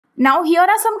Now here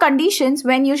are some conditions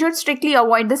when you should strictly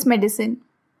avoid this medicine.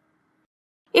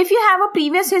 If you have a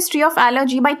previous history of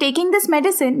allergy by taking this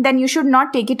medicine, then you should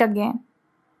not take it again.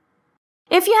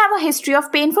 If you have a history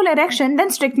of painful erection, then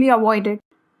strictly avoid it.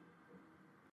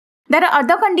 There are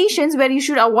other conditions where you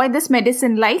should avoid this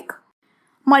medicine like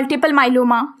multiple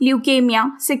myeloma,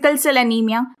 leukemia, sickle cell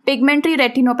anemia, pigmentary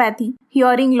retinopathy,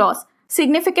 hearing loss,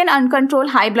 significant uncontrolled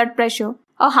high blood pressure,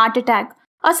 a heart attack,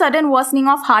 a sudden worsening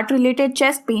of heart-related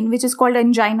chest pain which is called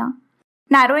angina,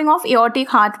 narrowing of aortic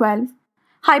heart valve,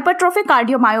 hypertrophic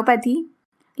cardiomyopathy,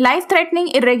 life-threatening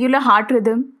irregular heart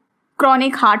rhythm,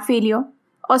 chronic heart failure,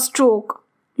 a stroke,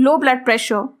 low blood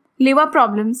pressure, liver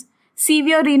problems,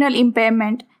 severe renal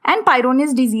impairment, and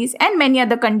Peyronie's disease and many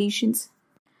other conditions.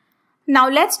 Now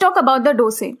let's talk about the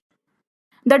dosage.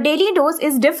 The daily dose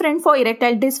is different for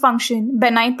erectile dysfunction,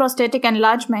 benign prostatic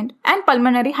enlargement, and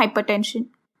pulmonary hypertension.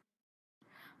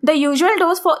 The usual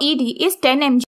dose for ED is 10 mg